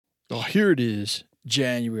Oh, here it is,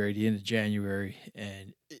 January, the end of January,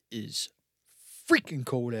 and it is freaking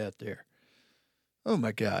cold out there. Oh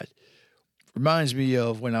my God. Reminds me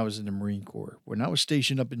of when I was in the Marine Corps. When I was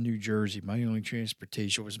stationed up in New Jersey, my only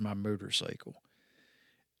transportation was my motorcycle.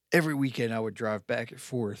 Every weekend I would drive back and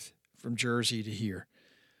forth from Jersey to here,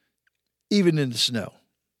 even in the snow.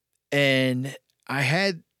 And I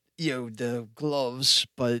had, the gloves,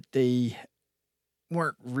 but they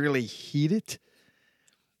weren't really heated.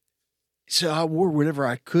 So I wore whatever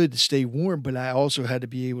I could to stay warm, but I also had to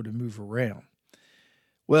be able to move around.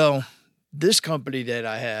 Well, this company that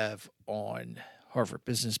I have on Harvard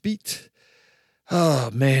Business Beat,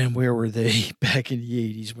 oh man, where were they back in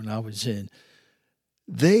the 80s when I was in?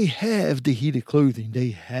 They have the heated clothing.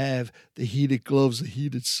 They have the heated gloves, the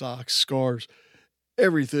heated socks, scarves,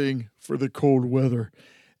 everything for the cold weather.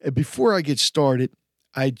 And before I get started,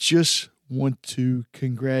 I just want to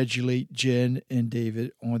congratulate Jen and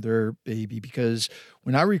David on their baby, because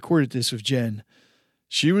when I recorded this with Jen,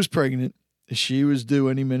 she was pregnant. She was due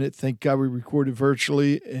any minute. Thank God we recorded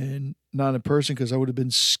virtually and not in person, because I would have been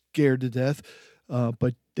scared to death.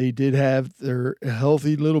 But they did have their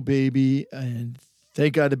healthy little baby, and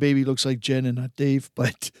thank God the baby looks like Jen and not Dave.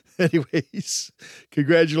 But anyways,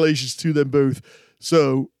 congratulations to them both.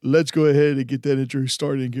 So let's go ahead and get that intro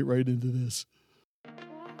started and get right into this.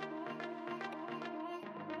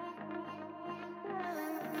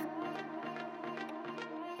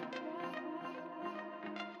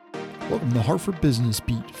 Welcome to Hartford Business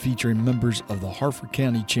Beat, featuring members of the Hartford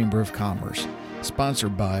County Chamber of Commerce,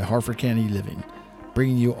 sponsored by Hartford County Living,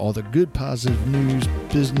 bringing you all the good, positive news,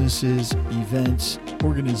 businesses, events,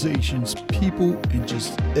 organizations, people, and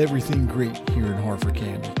just everything great here in Hartford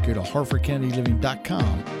County. Go to hartfordcountyliving.com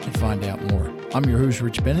and find out more. I'm your host,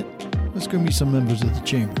 Rich Bennett. Let's go meet some members of the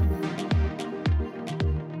Chamber.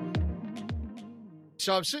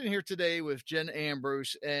 So I'm sitting here today with Jen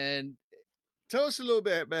Ambrose, and tell us a little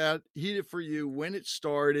bit about Heated for You, when it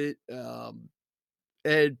started,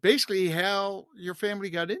 and basically how your family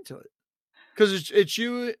got into it. Because it's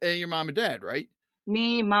you and your mom and dad, right?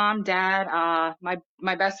 Me, mom, dad,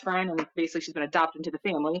 my best friend, and basically she's been adopted into the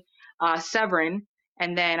family, Severin.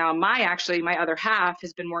 And then my other half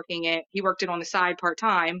has been working it. He worked it on the side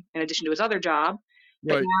part-time in addition to his other job.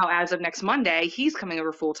 But Right. now, as of next Monday, he's coming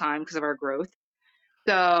over full-time because of our growth.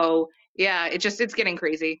 So yeah, it's getting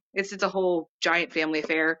crazy. It's a whole giant family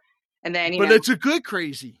affair. And then, But it's a good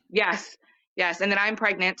crazy. Yes. Yes. And then I'm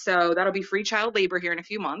pregnant, so that'll be free child labor here in a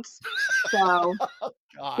few months. So Oh,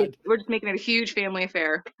 God. we're just making it a huge family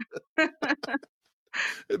affair.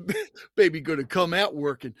 Baby gonna come out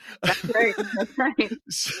working. That's right. That's right.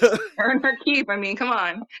 So, Earn her keep. I mean, come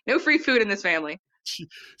on. No free food in this family.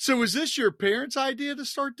 so was this your parents' idea to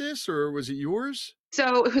start this, or was it yours?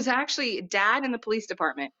 So it was actually dad in the police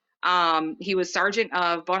department. He was sergeant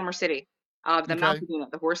of Baltimore City, of the Okay. mounted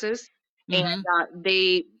unit, the horses. And Mm-hmm.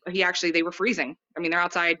 they were freezing. I mean, they're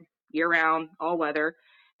outside year round, all weather.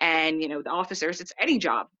 And, the officers, it's any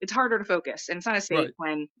job. It's harder to focus, and it's not as safe Right.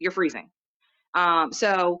 when you're freezing.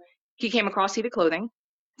 So he came across heated clothing,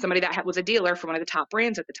 somebody that was a dealer for one of the top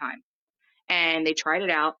brands at the time. And they tried it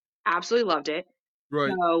out, absolutely loved it.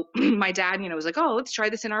 Right. So my dad, was like, oh, let's try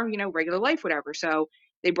this in our, regular life, whatever. So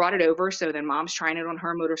they brought it over. So then mom's trying it on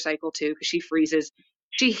her motorcycle too, because she freezes.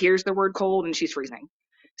 She hears the word cold and she's freezing.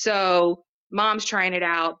 So mom's trying it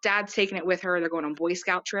out. Dad's taking it with her. They're going on Boy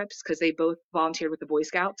Scout trips because they both volunteered with the Boy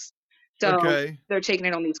Scouts. So Okay. they're taking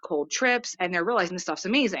it on these cold trips and they're realizing this stuff's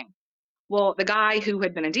amazing. Well, the guy who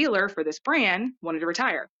had been a dealer for this brand wanted to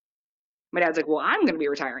retire. My dad's like, well, I'm going to be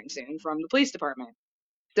retiring soon from the police department.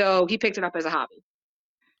 So he picked it up as a hobby.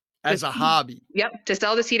 As a hobby. Yep, to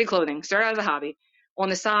sell this heated clothing. Started out as a hobby. On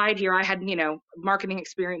the side here, I had, marketing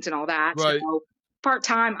experience and all that. Right. So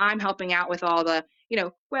part-time, I'm helping out with all the,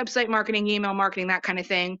 website marketing, email marketing, that kind of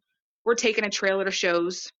thing. We're taking a trailer to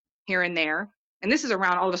shows here and there. And this is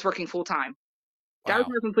around all of us working full-time. Dad was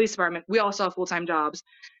working in the police department. We all saw full-time jobs.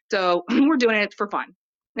 So we're doing it for fun.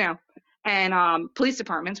 And police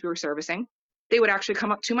departments we were servicing, they would actually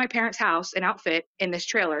come up to my parents' house and outfit in this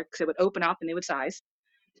trailer because it would open up and they would size.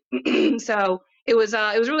 So it was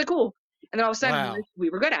really cool. And then all of a sudden we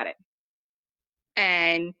were good at it.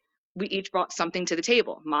 And we each brought something to the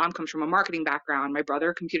table. Mom comes from a marketing background. My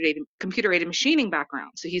brother, computer-aided machining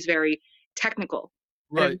background. So he's very technical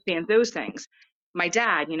and understands those things. My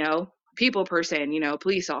dad, people person,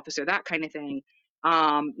 police officer, that kind of thing.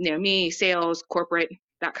 Me, sales, corporate,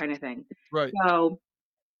 that kind of thing. Right. So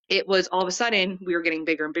it was all of a sudden we were getting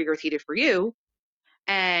bigger and bigger with Heated for You.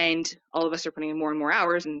 And all of us are putting in more and more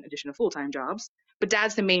hours in addition to full-time jobs. But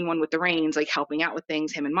dad's the main one with the reins, like helping out with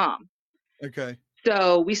things, him and mom. Okay.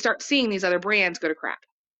 So we start seeing these other brands go to crap,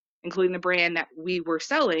 including the brand that we were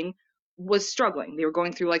selling was struggling. They were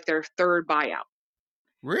going through like their third buyout.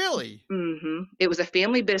 Really? It was a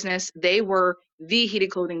family business. They were the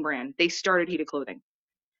heated clothing brand. They started heated clothing.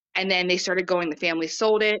 And then they started going, the family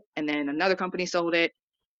sold it, and then another company sold it.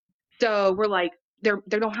 So we're like,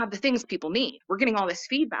 they don't have the things people need. We're getting all this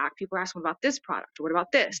feedback. People are asking about this product or what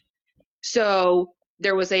about this? So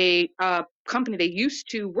there was a company they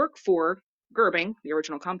used to work for, Gerbing, the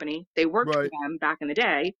original company. They worked for Right. them back in the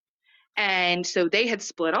day. And so they had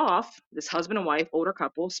split off, this husband and wife, older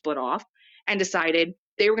couple, split off and decided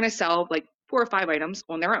they were going to sell like 4 or 5 items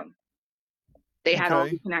on their own. They had all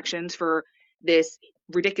Okay. the connections for this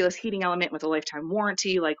ridiculous heating element with a lifetime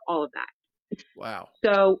warranty, like all of that. Wow.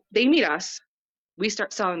 So they meet us, we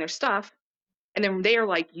start selling their stuff, and then they are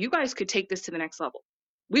like, you guys could take this to the next level.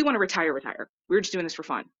 We want to retire. We were just doing this for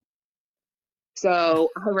fun. So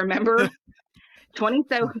I remember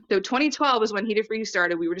 2012 is when Heated For You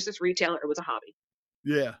started. We were just this retailer. It was a hobby.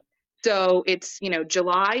 Yeah. So it's,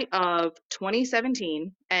 July of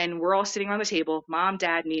 2017, and we're all sitting around the table, mom,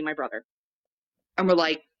 dad, me, my brother. And we're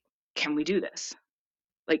like, can we do this?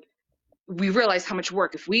 Like, we realize how much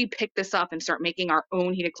work. If we pick this up and start making our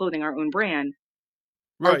own heated clothing, our own brand,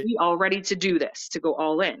 are Right. we all ready to do this, to go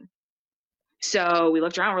all in? So we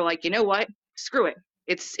looked around, we're like, you know what? Screw it.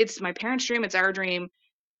 It's my parents' dream, it's our dream,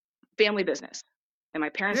 family business. And my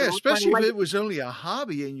parents Yeah, are all trying to especially if like, it was only a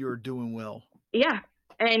hobby and you're doing well. yeah.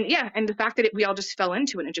 And the fact that we all just fell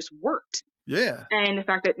into it and it just worked. Yeah. And the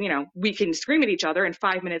fact that, we can scream at each other, and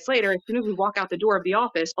 5 minutes later, as soon as we walk out the door of the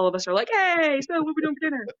office, all of us are like, hey, so what are we doing for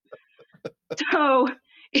dinner? So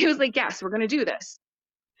it was like, yes, we're going to do this.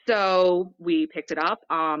 So we picked it up.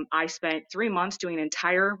 I spent 3 months doing an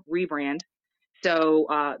entire rebrand. So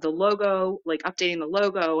the logo, like updating the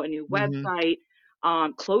logo, a new Mm-hmm. website,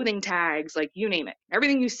 clothing tags, like you name it.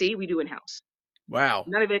 Everything you see, we do in-house. Wow.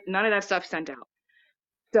 None of that stuff sent out.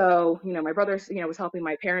 So, my brother, was helping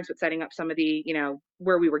my parents with setting up some of the,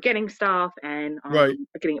 where we were getting stuff and Right.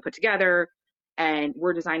 getting it put together. And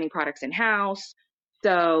we're designing products in-house.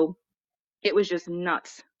 So it was just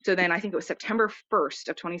nuts. So then I think it was September 1st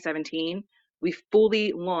of 2017, we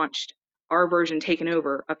fully launched our version taken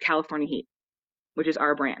over of California Heat, which is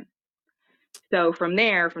our brand. So from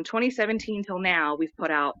there, from 2017 till now, we've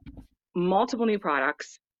put out multiple new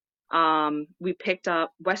products. We picked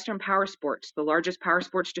up Western Power Sports, the largest power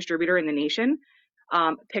sports distributor in the nation.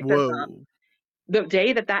 Picked us up. Whoa. The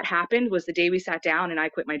day that happened was the day we sat down and I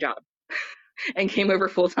quit my job and came over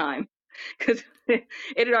full time because it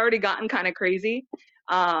had already gotten kind of crazy.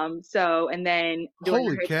 And then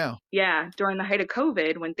Holy cow. during the height of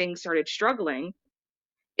COVID, when things started struggling,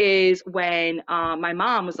 is when my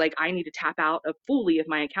mom was like, I need to tap out of fully of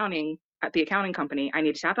my accounting at the accounting company. I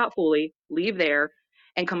need to tap out fully, leave there,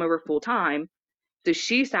 and come over full time. So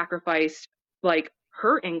she sacrificed like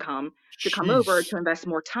her income to come over Jeez. to invest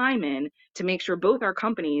more time in to make sure both our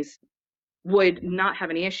companies would not have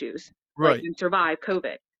any issues, like, Right. and survive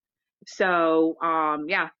COVID. So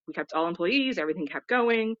we kept all employees, everything kept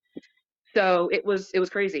going. So it was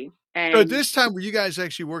crazy. So And this time, were you guys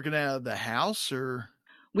actually working out of the house or?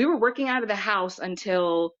 we were working out of the house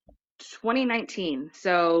until 2019.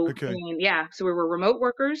 So Okay. so we were remote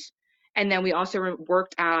workers, and then we also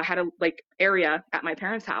worked had a like area at my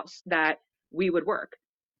parents' house that we would work.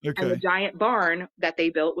 And the Okay. giant barn that they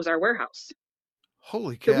built was our warehouse.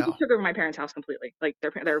 Holy So we just cow. took over my parents' house completely, like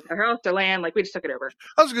their house, their land, like we just took it over.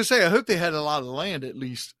 I was going to say, I hope they had a lot of land at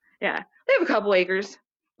least. Yeah, they have a couple acres.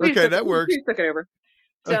 Okay, that works. We just took it over.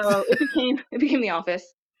 So it became the office.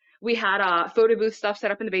 We had photo booth stuff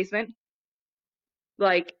set up in the basement.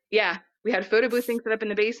 Like, yeah, we had photo booth things set up in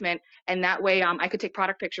the basement, and that way I could take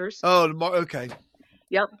product pictures. Oh, okay.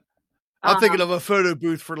 Yep. I'm thinking of a photo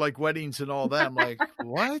booth for like weddings and all that. I'm like,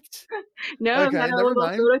 what? No, Okay, had a never little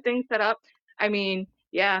mind. photo thing set up. I mean,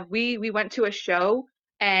 yeah, we went to a show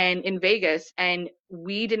and in Vegas, and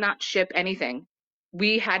we did not ship anything.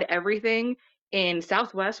 We had everything in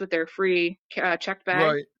Southwest with their free checked bag.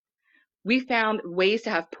 Right. We found ways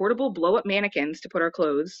to have portable blow-up mannequins to put our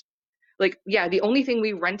clothes. Like, yeah, the only thing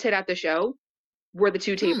we rented at the show were the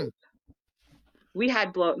 2 tables. We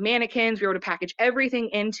had blow-up mannequins. We were able to package everything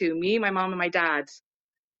into me, my mom, and my dad's.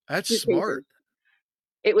 That's suitcases. smart.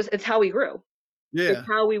 It's how we grew. Yeah. It's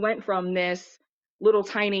how we went from this little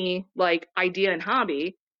tiny like idea and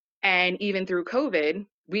hobby, and even through COVID,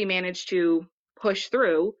 we managed to push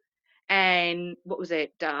through. And what was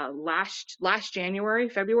it? Last January,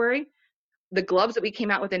 February, the gloves that we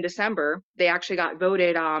came out with in December, they actually got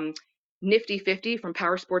voted Nifty 50 from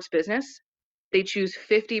Power Sports Business. They choose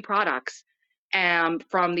 50 products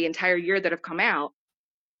from the entire year that have come out,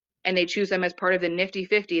 and they choose them as part of the Nifty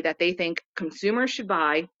 50 that they think consumers should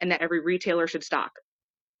buy and that every retailer should stock.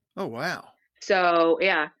 Oh, wow. So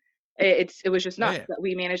yeah, it was just nuts Man. that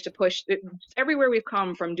we managed to push it, everywhere we've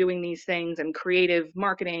come from doing these things and creative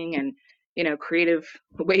marketing and, you know, creative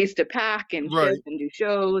ways to pack and ship and do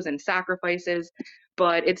shows and sacrifices.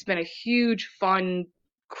 But it's been a huge, fun,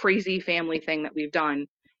 crazy family thing that we've done.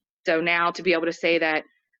 So now to be able to say that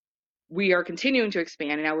we are continuing to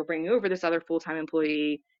expand and now we're bringing over this other full-time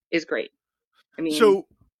employee is great. I mean, so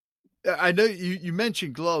I know you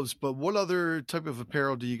mentioned gloves, but what other type of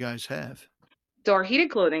apparel do you guys have? So our heated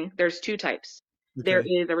clothing, there's two types. Okay. There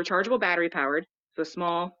is a rechargeable battery powered, so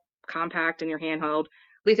small, compact in your handheld,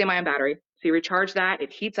 lithium-ion battery. So you recharge that,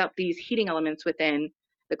 it heats up these heating elements within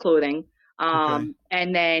the clothing. And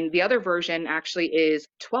then the other version actually is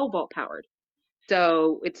 12-volt powered.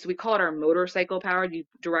 So we call it our motorcycle powered. You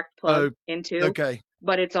direct plug into. Okay.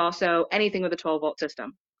 But it's also anything with a 12-volt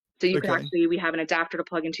system. So you can we have an adapter to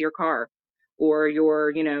plug into your car or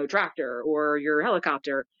your, you know, tractor or your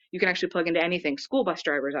helicopter. You can actually plug into anything. School bus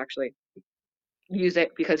drivers actually use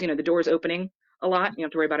it because, you know, the door is opening a lot. You don't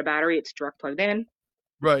have to worry about a battery. It's direct plugged in.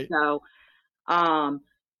 Right. So,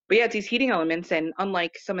 but yeah, it's these heating elements. And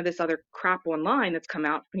unlike some of this other crap online that's come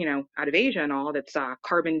out, you know, out of Asia and all, that's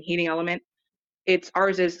carbon heating element,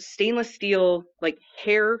 ours is stainless steel, like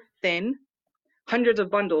hair thin, hundreds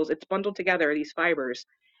of bundles. It's bundled together, these fibers,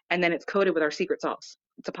 and then it's coated with our secret sauce.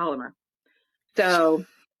 It's a polymer. So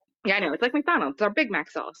yeah, I know. It's like McDonald's. It's our Big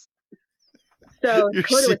Mac sauce. So it's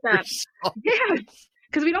coated with that. Sauce. Yeah,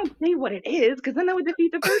 because we don't say what it is, because then that would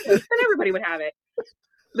defeat the purpose. Then everybody would have it.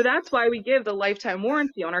 But that's why we give the lifetime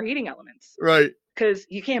warranty on our heating elements. Right. Because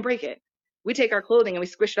you can't break it. We take our clothing and we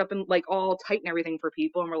squish it up and like all tight and everything for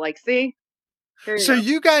people, and we're like, see? So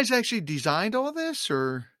you guys actually designed all this,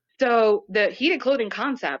 or? So the heated clothing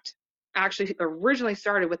concept actually originally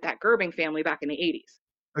started with that Gerbing family back in the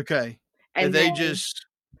 80s. Okay. And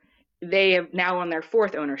they have now on their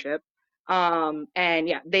fourth ownership. And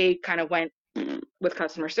yeah, they kind of went with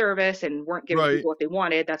customer service and weren't giving people what they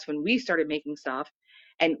wanted. That's when we started making stuff.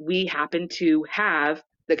 And we happened to have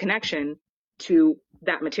the connection to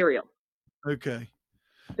that material. Okay.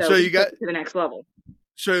 So you got to the next level.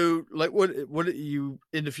 So like what you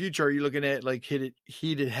in the future, are you looking at like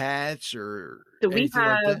heated hats or so we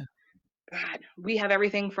have like that? God, we have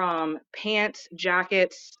everything from pants,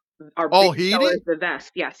 jackets, our all heated? Seller is the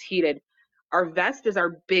vest. Yes, heated. Our vest is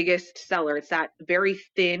our biggest seller. It's that very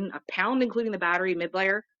thin, a pound including the battery mid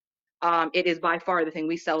layer. It is by far the thing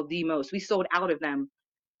we sell the most. We sold out of them.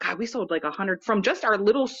 God, we sold like 100 from just our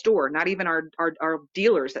little store, not even our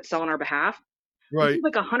dealers that sell on our behalf. Right. We sold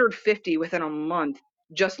like 150 within a month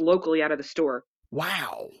just locally out of the store.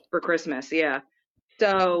 Wow. For Christmas, yeah.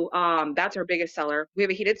 So that's our biggest seller. We have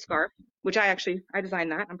a heated scarf, which I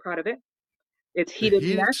designed that. I'm proud of it. It's heated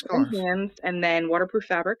neck and hands and then waterproof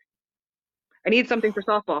fabric. I need something for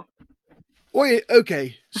softball. Wait,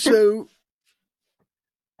 okay. So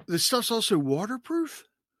the stuff's also waterproof?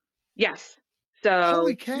 Yes. So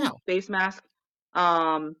holy cow. Face mask.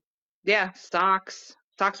 Yeah, socks.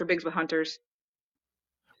 Socks are big with hunters.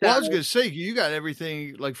 So, well, I was going to say, you got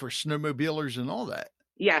everything like for snowmobilers and all that.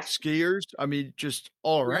 Yes. Skiers. I mean, just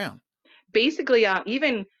all around. Basically,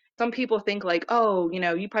 even some people think like, oh, you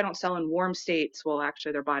know, you probably don't sell in warm states. Well,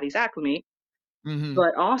 actually, their bodies acclimate. Mm-hmm.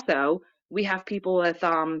 But also, we have people with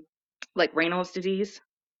like Raynaud's disease,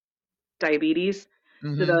 diabetes.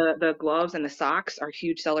 Mm-hmm. So the gloves and the socks are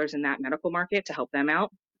huge sellers in that medical market to help them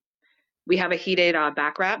out. We have a heated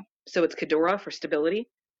back wrap. So it's Kedora for stability.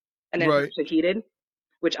 And then it's heated,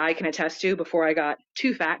 which I can attest to before I got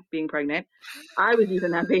too fat being pregnant. I was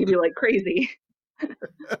using that baby like crazy.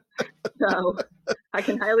 So I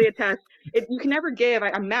can highly attest. You can never give,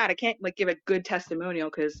 I'm mad, I can't like give a good testimonial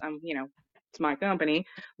because I'm, you know, it's my company.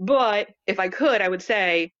 But if I could, I would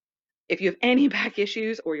say, if you have any back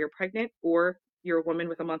issues or you're pregnant or you're a woman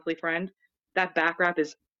with a monthly friend, that back wrap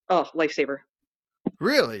is, lifesaver.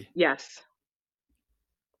 Really? Yes.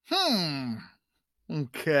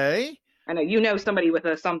 Okay. I know, you know somebody with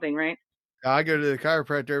something, right? I go to the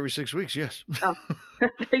chiropractor every 6 weeks. Yes. Oh,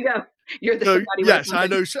 there you go. You're the somebody. Yes, I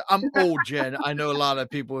know. I'm old, Jen. I know a lot of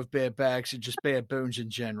people with bad backs and just bad bones in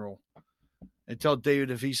general. And tell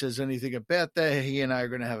David if he says anything about that, he and I are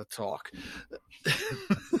going to have a talk.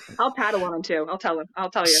 I'll paddle on him too. I'll tell him. I'll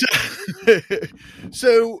tell you.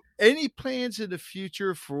 So any plans in the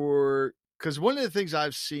future for, because one of the things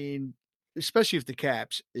I've seen, especially if the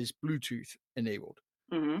caps, is Bluetooth enabled.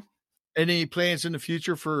 Mm-hmm. Any plans in the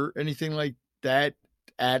future for anything like that,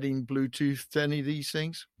 adding Bluetooth to any of these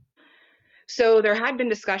things? So there had been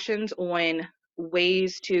discussions on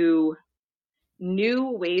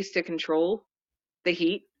new ways to control the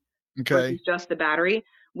heat Okay. versus just the battery.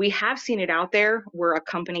 We have seen it out there where a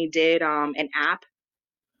company did an app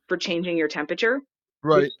for changing your temperature,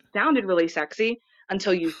 which Right. sounded really sexy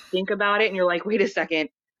until you think about it and you're like, wait a second.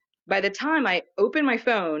 By the time I open my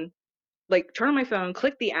phone, like turn on my phone,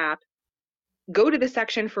 click the app, go to the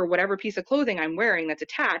section for whatever piece of clothing I'm wearing that's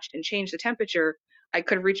attached and change the temperature, I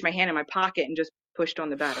could have reached my hand in my pocket and just pushed on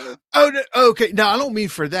the battery. Oh, no, okay. Now I don't mean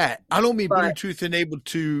for that. I don't mean But Bluetooth enabled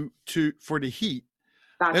to for the heat.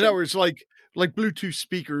 In gotcha. other words, like Bluetooth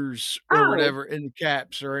speakers or whatever in the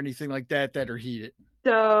caps or anything like that are heated.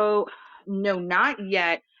 So no, not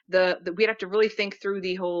yet. We'd have to really think through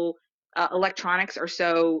the whole electronics are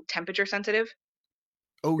so temperature sensitive.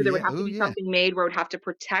 Oh So there would yeah. have to Oh be yeah. something made where it would have to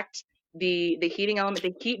protect the heating element,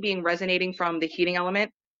 the heat being resonating from the heating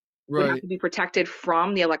element would have Right. to be protected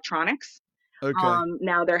from the electronics. Okay.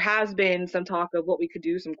 Now there has been some talk of what we could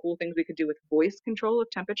do, some cool things we could do with voice control of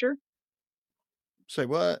temperature. Say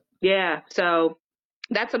what? Yeah, so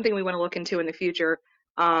that's something we want to look into in the future.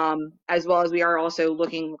 As well as we are also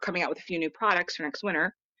coming out with a few new products for next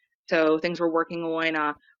winter. So things we're working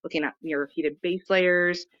on, looking at your heated base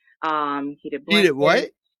layers, heated Heated blankets. what?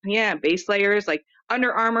 Yeah, base layers like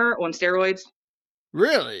Under Armour on steroids.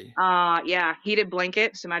 Really? Yeah, heated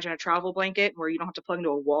blanket. So imagine a travel blanket where you don't have to plug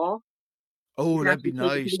into a wall. You Oh, can that'd be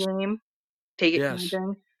actually take it to nice. the game, take it Yes.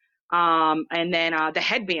 camping. And then the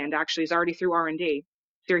headband actually is already through R&D.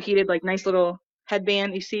 So your heated, like nice little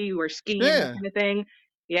headband you see, you are skiing, that Yeah. kind of thing.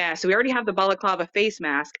 Yeah, so we already have the balaclava face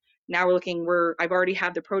mask. Now I've already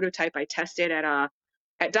had the prototype I tested at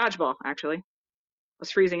Dodgeball, actually. I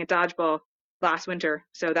was freezing at Dodgeball last winter,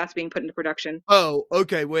 so that's being put into production. Oh,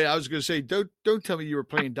 okay. Wait, I was going to say, don't tell me you were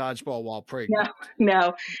playing dodgeball while No, pregnant.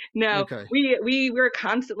 no. Okay. We're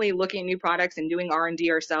constantly looking at new products and doing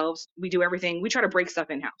R&D ourselves. We do everything. We try to break stuff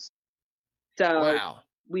in house. So Wow.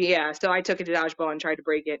 so I took it to Dodgeball and tried to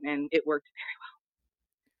break it, and it worked very well.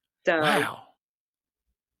 So Wow.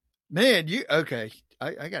 Man, okay.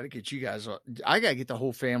 I got to get you guys on. I got to get the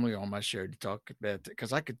whole family on my show to talk about it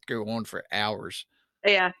because I could go on for hours.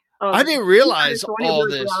 yeah. I didn't realize all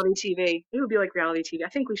this. Reality TV. It would be like reality TV. I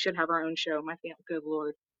think we should have our own show. My family, good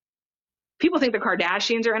Lord. People think the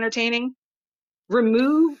Kardashians are entertaining.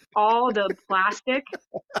 Remove all the plastic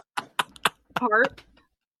part,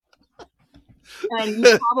 and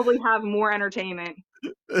you probably have more entertainment.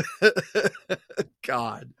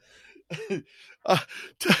 God.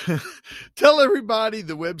 Tell everybody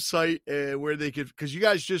the website where they could, because you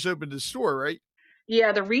guys just opened the store, right?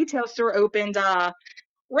 Yeah, the retail store opened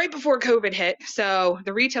right before COVID hit. So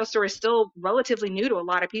the retail store is still relatively new to a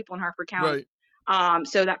lot of people in Harford County. Right.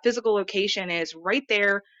 So that physical location is right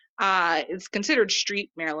there. It's considered Street,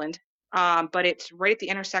 Maryland, but it's right at the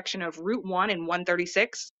intersection of Route 1 and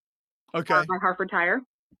 136 Okay. by Harford Tire.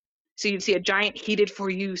 So you'd see a giant heated for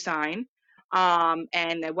you sign.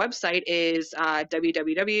 And the website is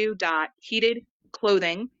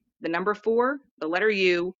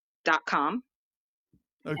www.heatedclothing4u.com.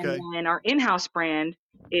 Okay. And then our in-house brand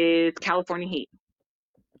is California Heat.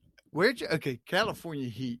 California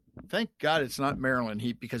Heat. Thank God it's not Maryland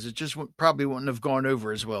Heat because it just probably wouldn't have gone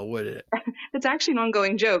over as well, would it? It's actually an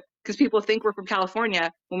ongoing joke because people think we're from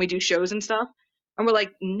California when we do shows and stuff. And we're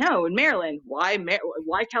like, no, in Maryland. Why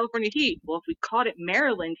California Heat? Well, if we called it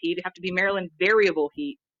Maryland Heat, it'd have to be Maryland Variable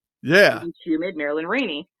Heat. Yeah. Humid, Maryland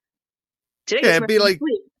Rainy. Today it'd be like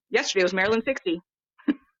sleep. Yesterday was Maryland 60.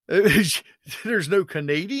 There's no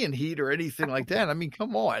Canadian heat or anything like that. I mean,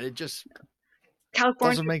 come on. It just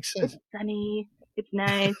California doesn't make sense. It's sunny. It's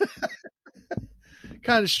nice.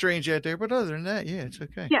 Kind of strange out there, but other than that, yeah, it's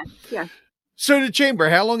okay. Yeah. So the chamber,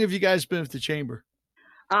 how long have you guys been with the chamber?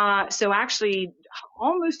 So actually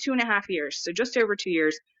almost 2.5 years. So just over 2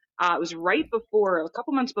 years. It was a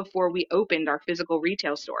couple months before we opened our physical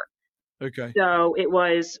retail store. Okay. So it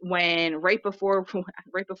was right before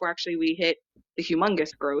actually we hit the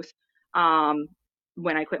humongous growth,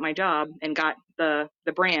 when I quit my job and got the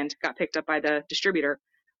brand got picked up by the distributor.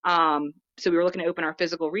 So we were looking to open our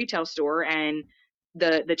physical retail store, and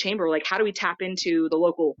the chamber were like, how do we tap into the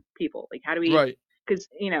local people? Like, how do we, right. Because,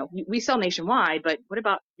 we sell nationwide, but what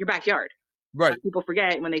about your backyard? Right. People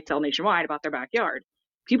forget when they sell nationwide about their backyard.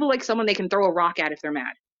 People like someone they can throw a rock at if they're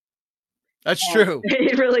mad. That's true.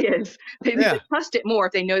 It really is. They trust it more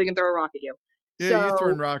if they know they can throw a rock at you. Yeah, you're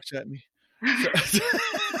throwing rocks at me.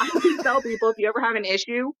 I always tell people, if you ever have an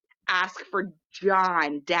issue, ask for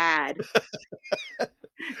John, Dad.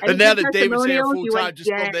 And now Anything that David's there testimonials, full you went, time, just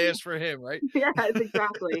come to dang. ask for him, right? Yes,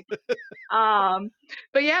 exactly.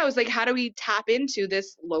 But yeah, it was like, how do we tap into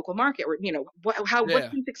this local market? You know, what's Yeah.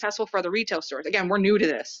 been successful for other retail stores? Again, we're new to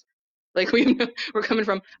this. Like we're coming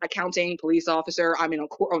from accounting, police officer. I'm in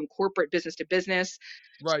on corporate business to business.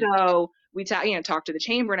 Right. So we talked to the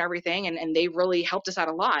chamber and everything, and they really helped us out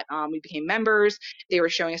a lot. We became members. They were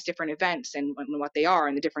showing us different events and what they are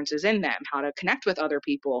and the differences in them, how to connect with other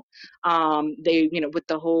people. They, with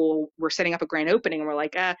the whole, we're setting up a grand opening, and we're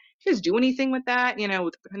like, you guys do anything with that?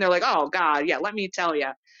 And they're like, oh God, yeah, let me tell you.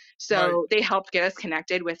 So Right. they helped get us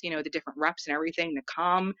connected with, the different reps and everything to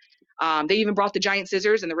come. They even brought the giant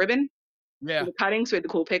scissors and the ribbon. Yeah. The cutting, so we had the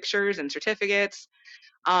cool pictures and certificates.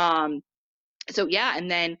 So yeah, and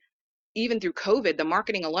then even through COVID, the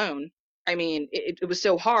marketing alone, I mean, it was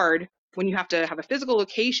so hard when you have to have a physical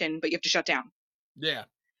location, but you have to shut down. Yeah.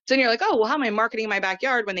 So then you're like, oh, well, how am I marketing in my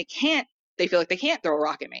backyard when they feel like they can't throw a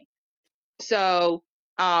rock at me? So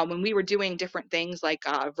when we were doing different things like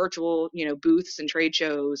virtual, booths and trade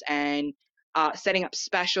shows and setting up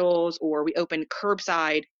specials, or we opened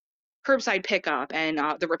curbside pickup and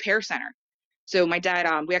the repair center. So my dad,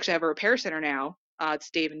 we actually have a repair center now. It's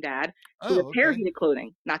Dave and Dad, who Oh, repair okay. heated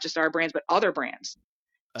clothing, not just our brands, but other brands.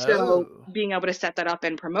 So Oh. being able to set that up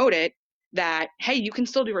and promote it, that, hey, you can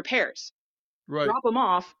still do repairs. Right. Drop them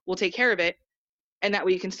off. We'll take care of it. And that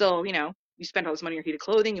way you can still, you spend all this money on your heated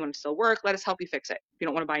clothing. You want to still work. Let us help you fix it. You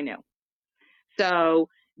don't want to buy new. So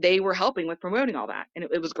they were helping with promoting all that. And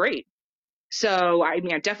it was great. So, I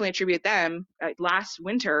mean, I definitely attribute them. Last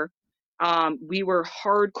winter, we were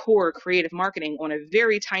hardcore creative marketing on a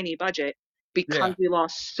very tiny budget because we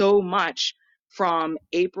lost so much from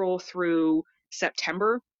April through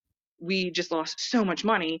September. We just lost so much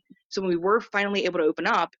money. So when we were finally able to open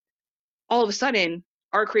up, all of a sudden,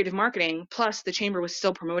 our creative marketing, plus the chamber was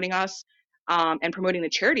still promoting us and promoting the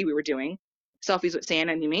charity we were doing, Selfies with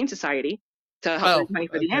Santa and Humane Society, to help raise money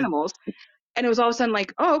for the animals. And it was all of a sudden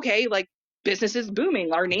like, oh, okay, like business is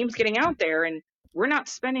booming. Our name's getting out there and we're not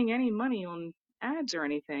spending any money on ads or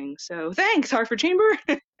anything. So thanks, Hartford Chamber.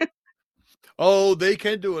 Oh, they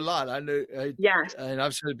can do a lot. I know. Yes. And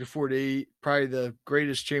I've said it before, probably the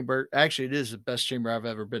greatest chamber. Actually, it is the best chamber I've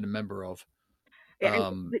ever been a member of.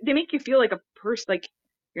 They make you feel like a person, like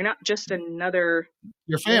you're not just another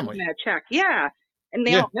your family. Check. Yeah. And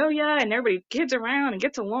they all know you, and everybody kids around and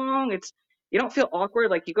gets along. You don't feel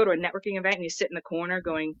awkward. Like you go to a networking event and you sit in the corner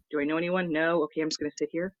going, do I know anyone? No. Okay, I'm just going to sit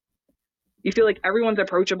here. You feel like everyone's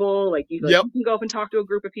approachable. Like you can go up and talk to a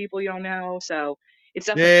group of people you don't know. So it's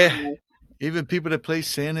definitely fun. Even people that play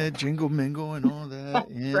Santa, Jingle Mingle, and all that.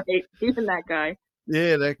 Yeah. Right. Even that guy.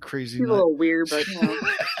 Yeah, that crazy. He's a little weird, but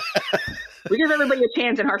we give everybody a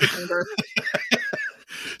chance in Hartford Chamber.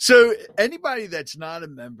 So anybody that's not a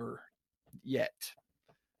member yet,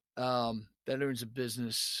 that owns a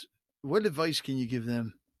business, what advice can you give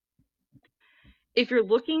them? If you're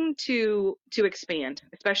looking to expand,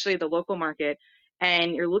 especially the local market,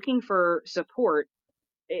 and you're looking for support,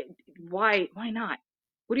 why not?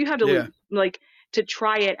 What do you have to lose? Like, to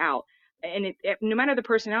try it out? And no matter the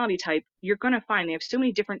personality type, you're going to find they have so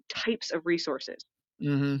many different types of resources.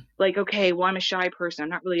 Mm-hmm. Like, okay, well, I'm a shy person. I'm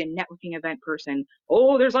not really a networking event person.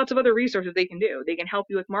 Oh, there's lots of other resources they can do. They can help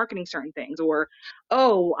you with marketing certain things. Or,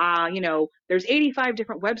 there's 85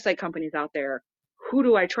 different website companies out there. Who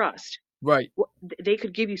do I trust? Right. Well, they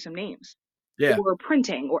could give you some names. Yeah. Or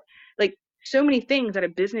printing, or like so many things that a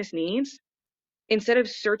business needs. Instead of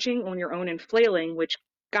searching on your own and flailing, which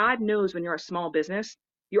God knows when you're a small business,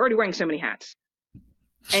 you're already wearing so many hats.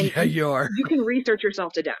 And yeah, you are. You can research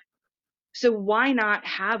yourself to death. So why not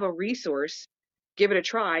have a resource, give it a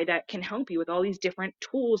try, that can help you with all these different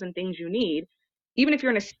tools and things you need? Even if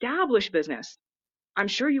you're an established business, I'm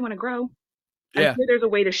sure you want to grow. I'm sure there's a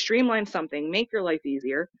way to streamline something, make your life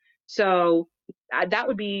easier. So that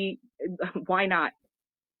would be, why not?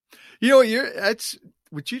 That's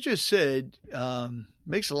what you just said,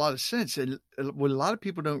 makes a lot of sense. And what a lot of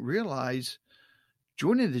people don't realize,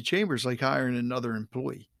 joining the chamber is like hiring another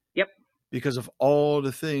employee. Yep. Because of all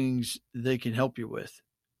the things they can help you with,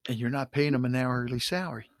 and you're not paying them an hourly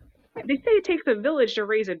salary. They say it takes a village to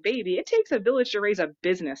raise a baby. It takes a village to raise a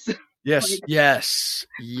business. Yes, yes,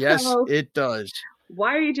 so, it does.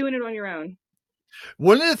 Why are you doing it on your own?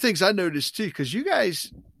 One of the things I noticed too, because you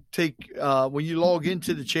guys take, when you log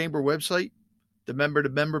into the chamber website, the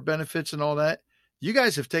member-to-member benefits and all that, you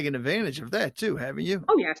guys have taken advantage of that too, haven't you?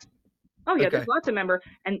 Oh, yes. Oh, yeah. Okay. There's lots of member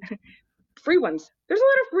and free ones. There's a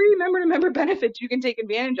lot of free member-to-member benefits you can take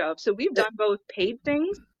advantage of. So we've done both paid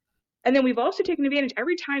things, and then we've also taken advantage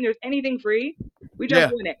every time there's anything free. We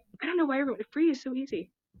jump on it. I don't know why free is so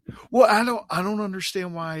easy. Well, I don't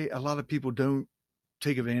understand why a lot of people don't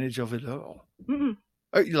take advantage of it at all. Mm-mm.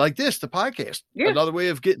 Like this, the podcast, Yeah. another way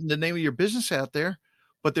of getting the name of your business out there,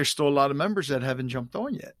 but there's still a lot of members that haven't jumped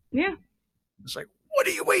on yet. Yeah. It's like, what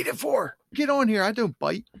are you waiting for? Get on here. I don't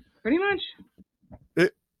bite. Pretty much.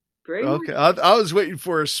 Okay. I was waiting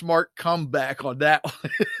for a smart comeback on that one.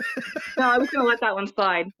 No, I was going to let that one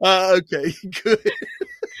slide. Okay, good.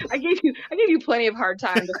 I gave you plenty of hard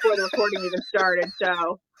time before the recording even started,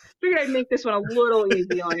 so figured I'd make this one a little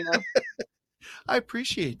easy on you. I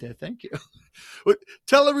appreciate that. Thank you.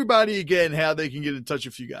 Tell everybody again how they can get in touch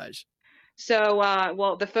with you guys. So,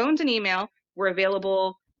 well, the phones and email were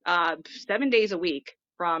available 7 days a week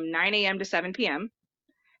from 9 a.m. to 7 p.m.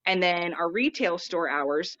 And then our retail store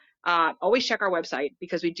hours, always check our website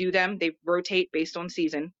because we do them. They rotate based on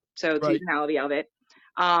season, so the seasonality of it.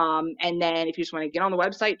 And then if you just want to get on the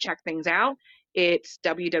website, check things out, it's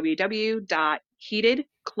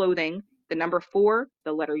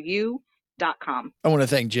www.heatedclothing4u.com. I want to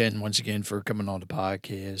thank Jen once again for coming on the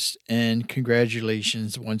podcast, and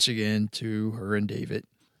congratulations once again to her and David.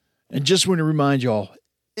 And just want to remind y'all,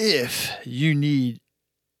 if you need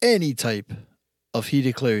any type of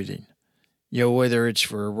heated clothing, whether it's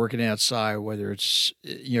for working outside, whether it's,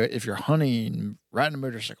 if you're hunting, riding a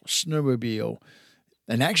motorcycle, snowmobile,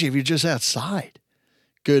 and actually if you're just outside,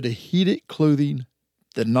 go to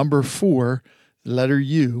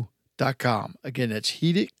heatedclothing4u.com. Again, that's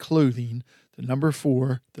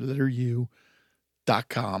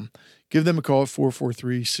heatedclothing4u.com. Give them a call at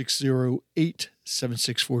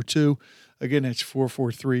 443-608-7642. Again, that's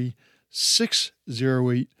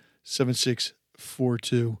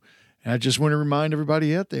 443-608-7642. And I just want to remind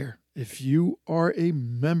everybody out there, if you are a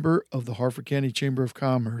member of the Harford County Chamber of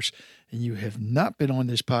Commerce and you have not been on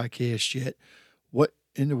this podcast yet, what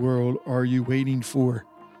in the world are you waiting for?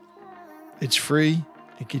 It's free,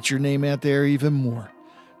 and get your name out there even more.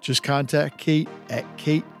 Just contact Kate at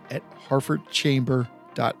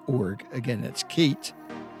harfordchamber.org. Again, that's Kate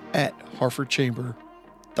at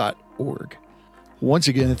harfordchamber.org. Once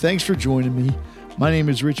again, thanks for joining me. My name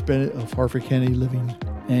is Rich Bennett of Harford County Living.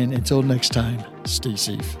 And until next time, stay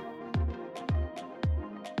safe.